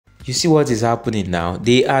You see what is happening now?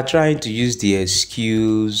 They are trying to use the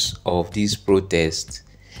excuse of this protest.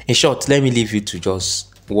 In short, let me leave you to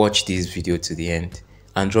just watch this video to the end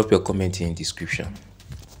and drop your comment in the description.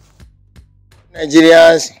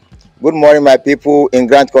 Nigerians, good morning, my people in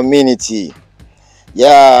Grant community.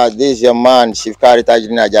 Yeah, this is your man, Chief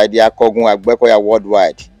Tajudeen Ajadi Akogun Agbekoya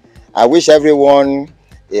worldwide. I wish everyone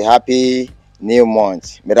a happy new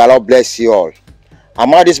month. May the Lord bless you all.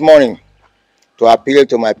 I'm out this morning to appeal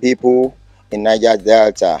to my people in Niger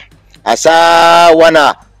Delta. Asa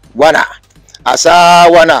wana wana, asa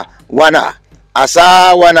wana wana,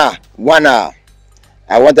 asa wana wana.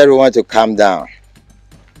 I want everyone to calm down.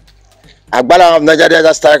 Agbala of Niger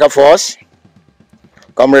Delta Striker Force,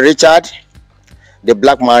 Comrade Richard, the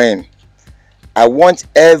Black Marine. I want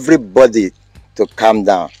everybody to calm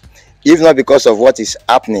down. If not because of what is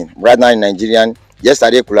happening right now in Nigeria,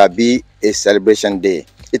 yesterday could have been a celebration day.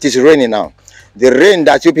 It is raining now. The rain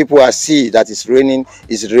that you people are see that is raining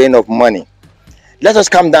is rain of money. Let us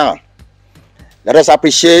calm down. Let us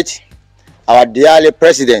appreciate our dearly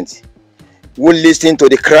president who listened to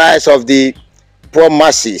the cries of the poor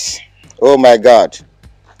masses. Oh my God.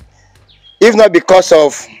 If not because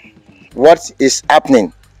of what is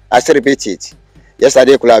happening, I still repeat it,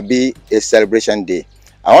 yesterday could have been a celebration day.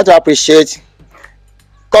 I want to appreciate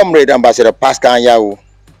Comrade Ambassador Pascal Anyanwu.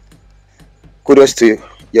 Kudos to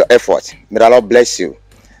your effort. May the Lord bless you.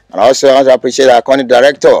 And also I want to appreciate our current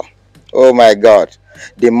director. Oh my God.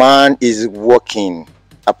 The man is working.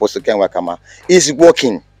 Apostle Ken Wakama is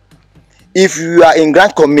working. If you are in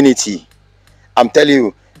Grant community, I'm telling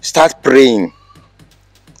you, start praying.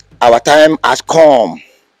 Our time has come.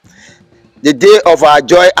 The day of our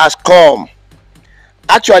joy has come.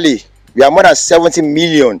 Actually, we are more than 70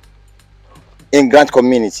 million in Grant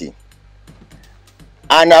community.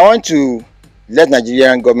 And I want to let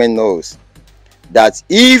Nigerian government knows that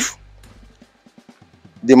if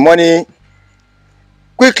the money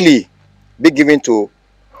quickly be given to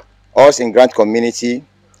us in Grant community,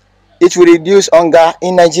 it will reduce hunger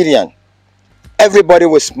in Nigeria. Everybody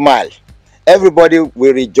will smile. Everybody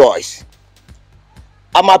will rejoice.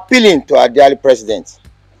 I'm appealing to our dear president.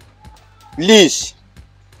 Please,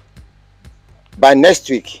 by next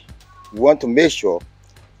week, we want to make sure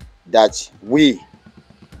that we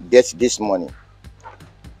get this money.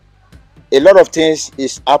 A lot of things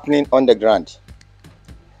is happening on the ground.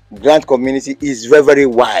 Grant community is very, very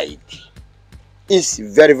wide. It's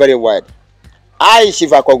very, very wide. I, Chief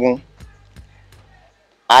Akogun,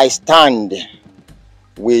 I stand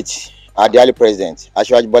with our dearly president,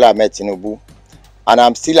 Asiwaju Bola Ahmed Tinubu, and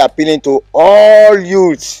I'm still appealing to all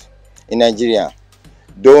youths in Nigeria.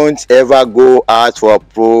 Don't ever go out for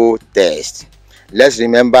protest. Let's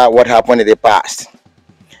remember what happened in the past.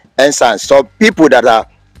 And some people that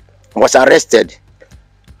was arrested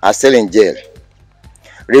are still in jail.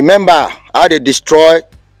 Remember how they destroy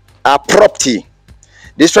our property.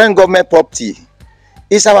 Destroying government property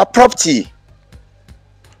is our property.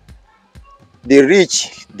 The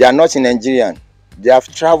rich, they are not in Nigeria. They have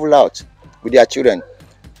traveled out with their children.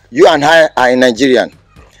 You and I are in Nigeria.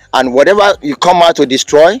 And whatever you come out to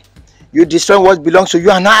destroy, you destroy what belongs to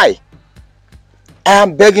you and I. I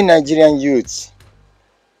am begging Nigerian youths.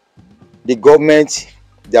 The government,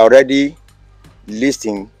 they are already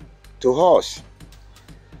listening to us.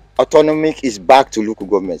 Autonomy is back to local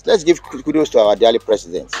governments. Let's give kudos to our dearly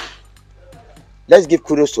president. Let's give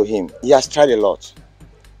kudos to him. He has tried a lot.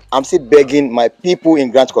 I'm still begging my people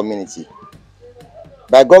in Grant community.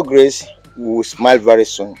 By God's grace, we will smile very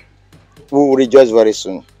soon. We will rejoice very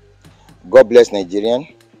soon. God bless Nigerian.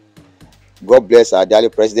 God bless our dearly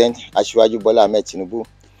president, Asiwaju Bola Ahmed Tinubu.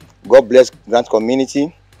 God bless Grant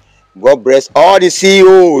community. God bless all the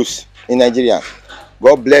CEOs in Nigeria.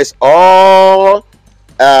 God bless all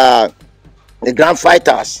the Grant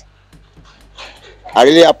fighters. I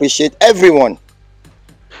really appreciate everyone.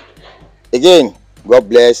 Again, God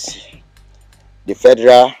bless the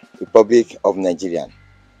Federal Republic of Nigeria.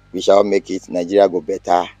 We shall make it. Nigeria go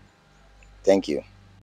better. Thank you.